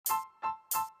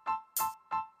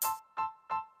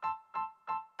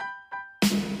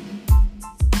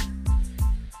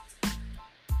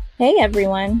Hey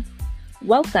everyone,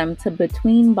 welcome to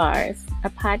Between Bars,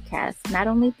 a podcast not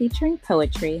only featuring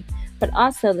poetry, but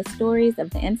also the stories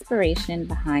of the inspiration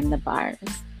behind the bars.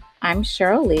 I'm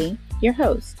Cheryl Lee, your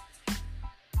host.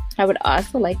 I would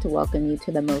also like to welcome you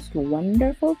to the most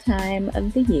wonderful time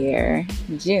of the year.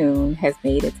 June has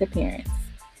made its appearance.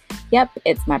 Yep,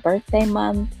 it's my birthday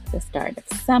month, the start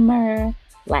of summer,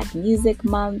 Black Music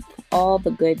Month, all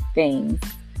the good things,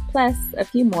 plus a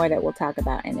few more that we'll talk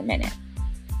about in a minute.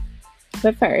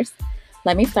 But first,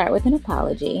 let me start with an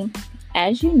apology.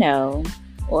 As you know,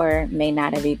 or may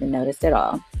not have even noticed at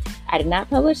all, I did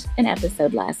not publish an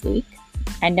episode last week.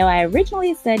 I know I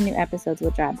originally said new episodes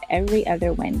would drop every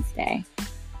other Wednesday.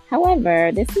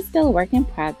 However, this is still a work in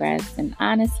progress, and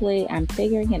honestly, I'm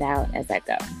figuring it out as I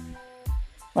go.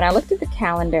 When I looked at the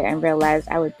calendar and realized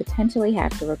I would potentially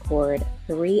have to record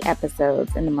 3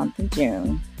 episodes in the month of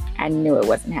June, I knew it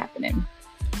wasn't happening.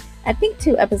 I think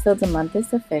 2 episodes a month is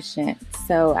sufficient,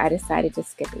 so I decided to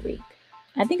skip a week.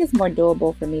 I think it's more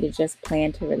doable for me to just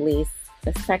plan to release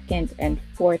the 2nd and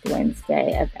 4th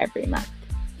Wednesday of every month,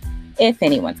 if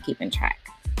anyone's keeping track.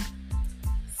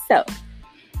 So,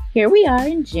 here we are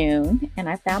in June, and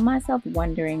I found myself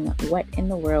wondering what in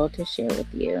the world to share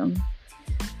with you.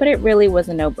 But it really was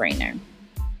a no-brainer.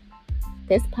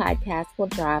 This podcast will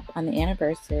drop on the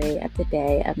anniversary of the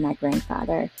day of my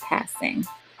grandfather passing,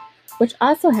 which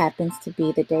also happens to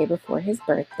be the day before his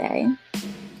birthday.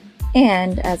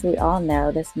 And as we all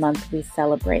know, this month we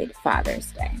celebrate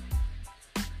Father's Day.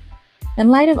 In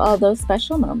light of all those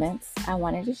special moments, I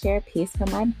wanted to share a piece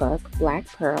from my book, Black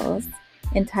Pearls,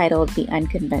 entitled The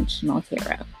Unconventional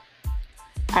Hero.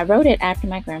 I wrote it after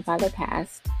my grandfather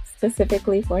passed,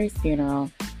 specifically for his funeral,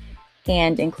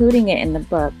 and including it in the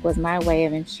book was my way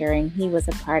of ensuring he was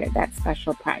a part of that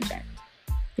special project.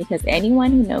 Because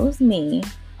anyone who knows me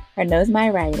or knows my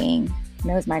writing,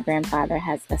 knows my grandfather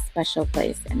has a special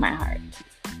place in my heart.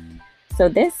 So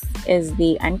this is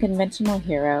The Unconventional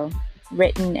Hero,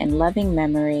 written in loving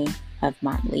memory of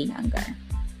Motley Younger.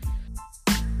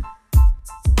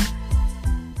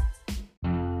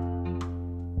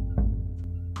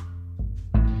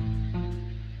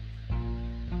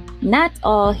 Not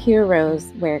all heroes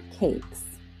wear capes.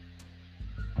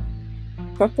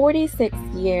 For 46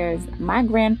 years, my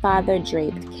grandfather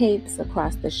draped capes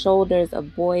across the shoulders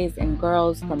of boys and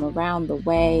girls from around the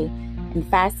way and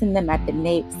fastened them at the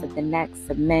napes of the necks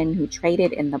of men who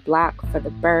traded in the block for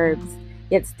the burbs,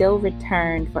 yet still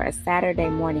returned for a Saturday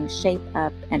morning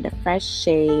shape-up and a fresh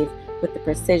shave with the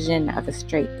precision of a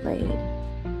straight blade.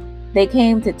 They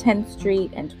came to 10th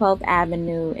Street and 12th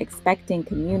Avenue expecting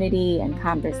community and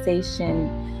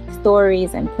conversation,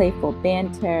 stories and playful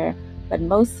banter, but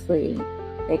mostly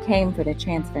they came for the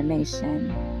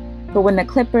transformation. For when the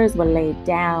clippers were laid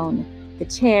down, the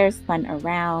chairs spun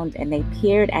around, and they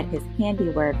peered at his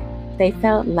handiwork, they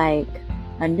felt like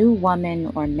a new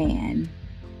woman or man.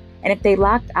 And if they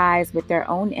locked eyes with their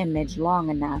own image long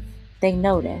enough, they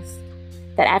noticed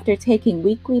that after taking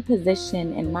weekly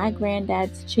position in my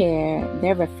granddad's chair,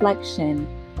 their reflection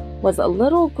was a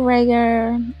little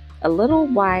grayer, a little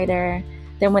wider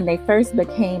than when they first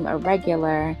became a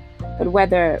regular. But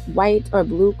whether white or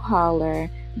blue collar,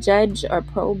 judge or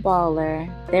pro baller,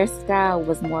 their style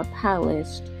was more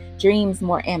polished, dreams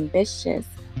more ambitious,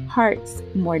 hearts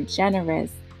more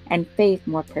generous, and faith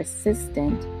more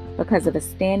persistent because of a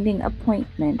standing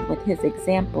appointment with his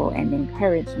example and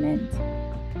encouragement.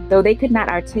 Though they could not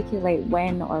articulate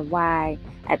when or why,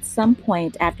 at some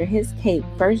point after his cape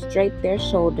first draped their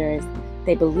shoulders,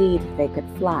 they believed they could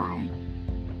fly.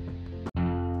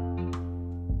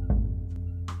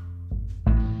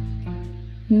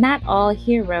 Not all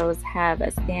heroes have a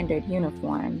standard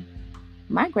uniform.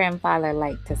 My grandfather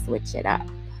liked to switch it up.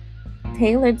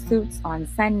 Tailored suits on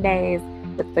Sundays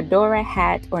with fedora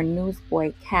hat or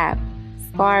newsboy cap,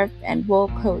 scarf and wool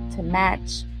coat to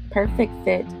match, perfect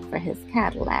fit for his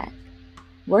Cadillac.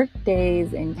 Work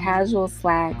days in casual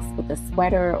slacks with a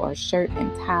sweater or shirt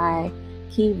and tie,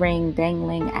 key ring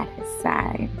dangling at his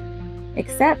side.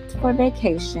 Except for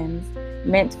vacations,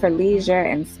 meant for leisure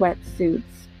and sweatsuits,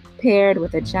 paired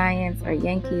with a Giants or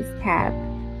Yankees cap,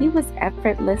 he was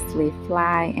effortlessly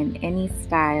fly in any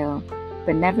style,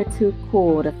 but never too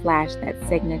cool to flash that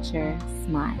signature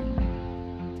smile.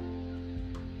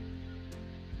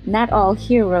 Not all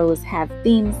heroes have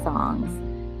theme songs,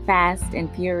 fast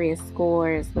and furious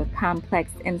scores with complex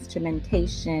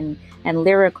instrumentation and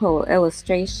lyrical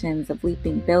illustrations of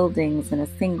leaping buildings in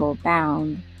a single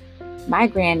bound. My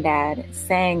granddad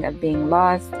sang of being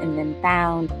lost and then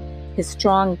found, his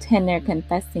strong tenor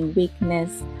confessing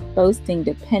weakness, boasting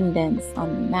dependence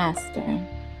on the master.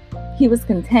 He was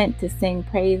content to sing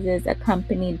praises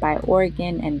accompanied by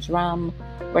organ and drum,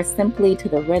 or simply to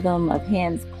the rhythm of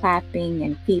hands clapping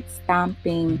and feet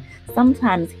stomping.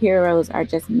 Sometimes heroes are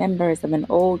just members of an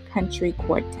old country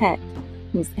quartet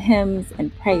whose hymns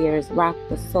and prayers rock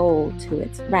the soul to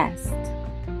its rest.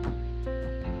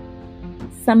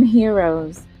 Some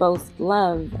heroes boast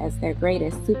love as their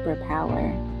greatest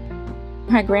superpower.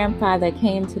 My grandfather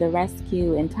came to the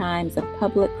rescue in times of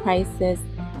public crisis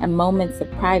and moments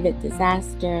of private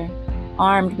disaster,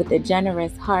 armed with a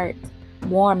generous heart,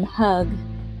 warm hug,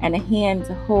 and a hand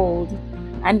to hold,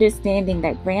 understanding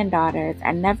that granddaughters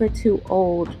are never too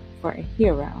old for a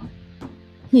hero.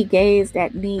 He gazed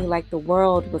at me like the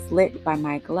world was lit by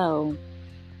my glow,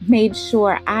 made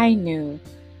sure I knew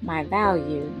my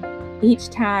value. Each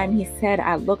time he said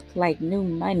I looked like new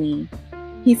money,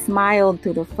 he smiled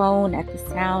through the phone at the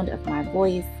sound of my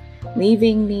voice,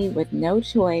 leaving me with no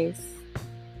choice.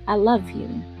 I love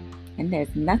you, and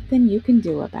there's nothing you can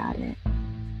do about it.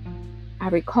 I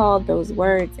recalled those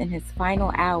words in his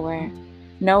final hour,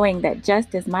 knowing that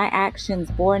just as my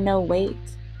actions bore no weight,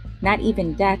 not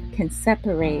even death can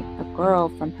separate a girl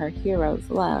from her hero's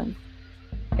love.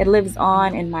 It lives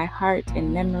on in my heart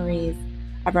and memories,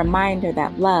 a reminder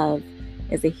that love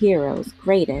is a hero's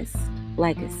greatest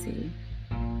legacy.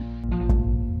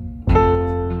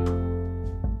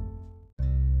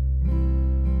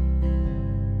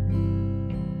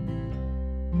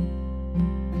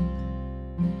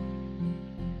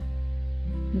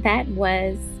 That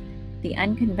was The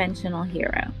Unconventional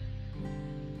Hero.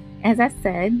 As I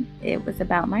said, it was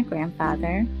about my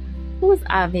grandfather, who was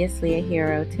obviously a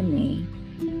hero to me.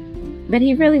 But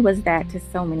he really was that to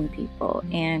so many people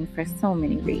and for so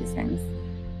many reasons.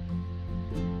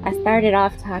 I started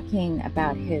off talking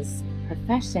about his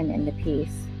profession in the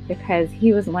piece because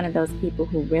he was one of those people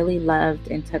who really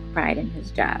loved and took pride in his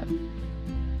job.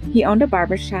 He owned a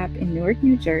barbershop in Newark,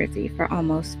 New Jersey for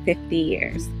almost 50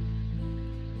 years.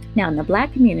 Now, in the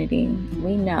Black community,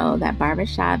 we know that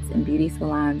barbershops and beauty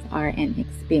salons are an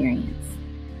experience.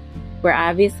 We're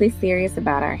obviously serious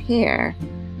about our hair,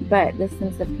 but the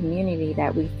sense of community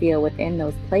that we feel within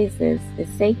those places is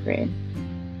sacred.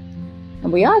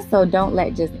 And we also don't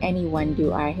let just anyone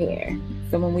do our hair.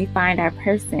 So when we find our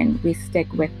person, we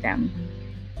stick with them.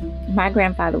 My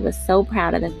grandfather was so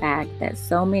proud of the fact that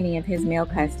so many of his male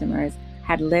customers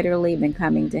had literally been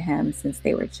coming to him since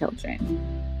they were children.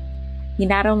 He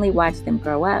not only watched them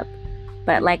grow up,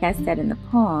 but like I said in the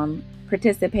poem,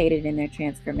 participated in their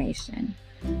transformation,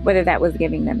 whether that was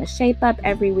giving them a shape up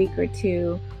every week or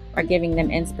two, or giving them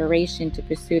inspiration to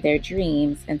pursue their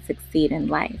dreams and succeed in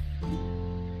life.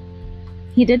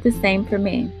 He did the same for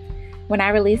me. When I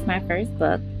released my first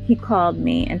book, he called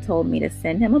me and told me to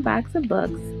send him a box of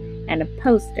books and a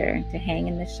poster to hang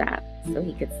in the shop so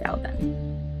he could sell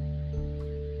them.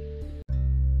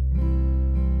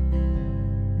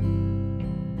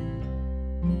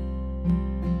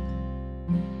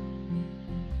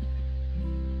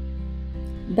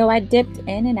 Though I dipped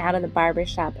in and out of the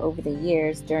barbershop over the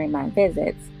years during my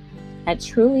visits, I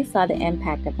truly saw the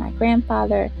impact of my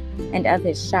grandfather and of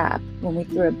his shop when we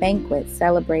threw a banquet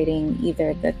celebrating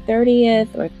either the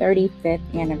 30th or 35th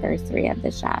anniversary of the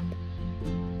shop.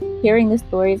 Hearing the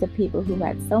stories of people who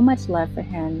had so much love for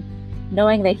him,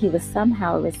 knowing that he was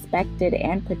somehow respected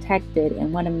and protected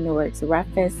in one of Newark's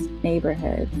roughest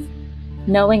neighborhoods,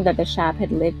 knowing that the shop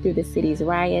had lived through the city's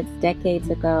riots decades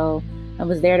ago and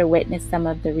was there to witness some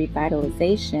of the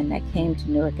revitalization that came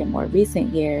to Newark in more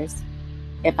recent years.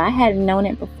 If I hadn't known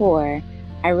it before,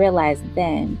 I realized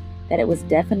then that it was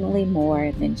definitely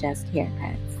more than just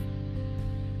haircuts.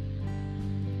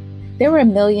 There were a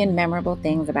million memorable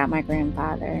things about my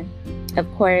grandfather.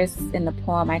 Of course, in the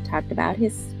poem I talked about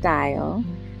his style,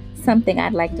 something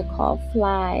I'd like to call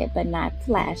fly but not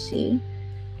flashy.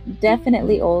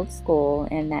 Definitely old school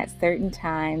in that certain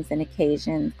times and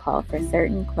occasions called for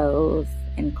certain clothes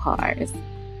and cars.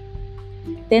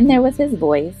 Then there was his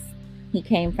voice. He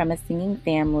came from a singing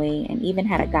family and even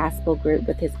had a gospel group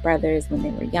with his brothers when they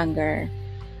were younger.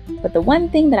 But the one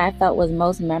thing that I felt was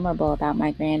most memorable about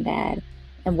my granddad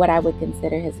and what I would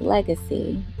consider his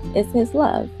legacy is his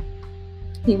love.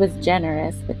 He was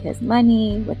generous with his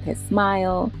money, with his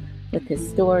smile, with his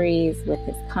stories, with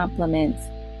his compliments.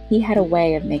 He had a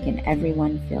way of making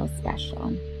everyone feel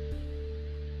special.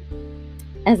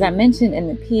 As I mentioned in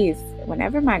the piece,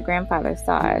 whenever my grandfather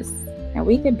saw us, and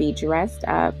we could be dressed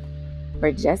up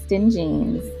or just in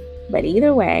jeans, but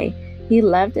either way, he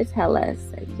loved to tell us,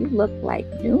 "You look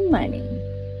like new money."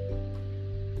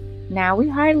 Now, we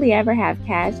hardly ever have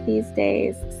cash these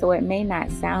days, so it may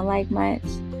not sound like much,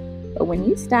 but when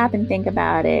you stop and think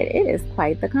about it, it is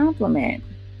quite the compliment.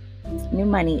 New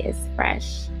money is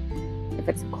fresh. If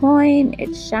it's a coin,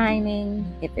 it's shining.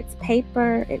 If it's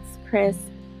paper, it's crisp.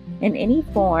 In any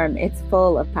form, it's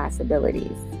full of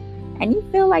possibilities. And you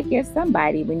feel like you're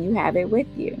somebody when you have it with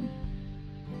you.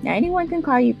 Now, anyone can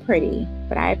call you pretty,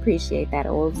 but I appreciate that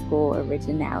old school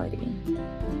originality.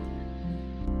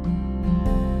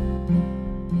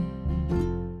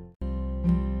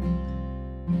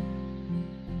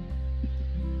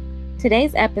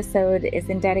 Today's episode is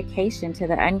in dedication to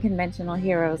the unconventional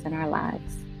heroes in our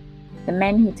lives. The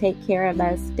men who take care of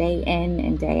us day in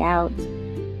and day out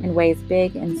in ways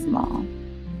big and small.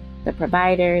 The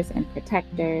providers and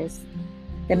protectors.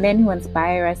 The men who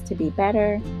inspire us to be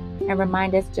better and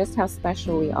remind us just how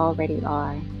special we already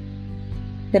are.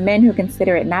 The men who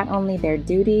consider it not only their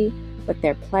duty, but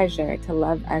their pleasure to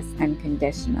love us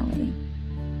unconditionally.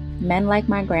 Men like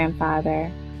my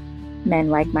grandfather, men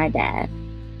like my dad.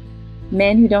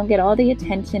 Men who don't get all the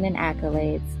attention and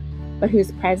accolades, but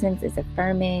whose presence is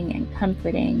affirming and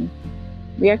comforting.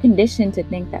 We are conditioned to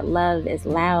think that love is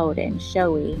loud and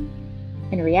showy.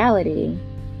 In reality,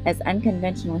 as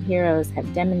unconventional heroes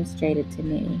have demonstrated to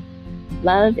me,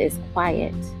 love is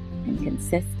quiet and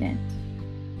consistent.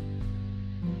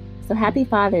 So happy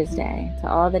Father's Day to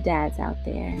all the dads out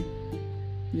there.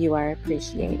 You are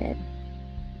appreciated.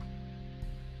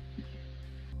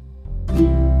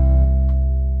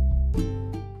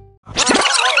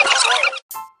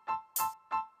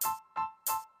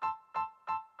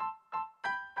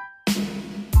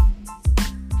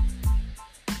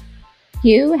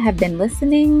 You have been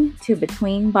listening to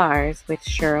Between Bars with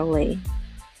Cheryl Lee.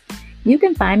 You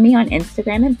can find me on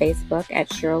Instagram and Facebook at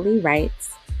Cheryl Lee Writes,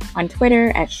 on Twitter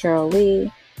at Cheryl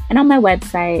Lee, and on my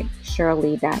website,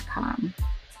 CherylLee.com.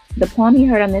 The poem you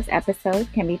heard on this episode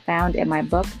can be found in my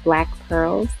book, Black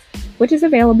Pearls, which is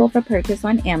available for purchase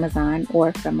on Amazon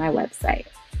or from my website.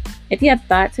 If you have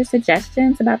thoughts or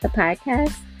suggestions about the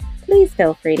podcast, please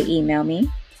feel free to email me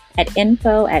at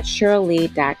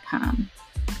info@CherylLee.com.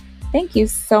 Thank you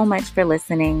so much for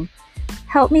listening.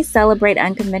 Help me celebrate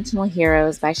unconventional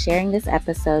heroes by sharing this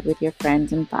episode with your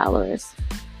friends and followers.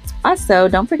 Also,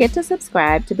 don't forget to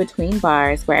subscribe to Between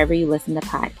Bars wherever you listen to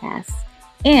podcasts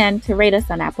and to rate us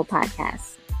on Apple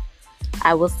Podcasts.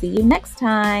 I will see you next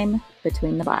time,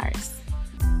 Between the Bars.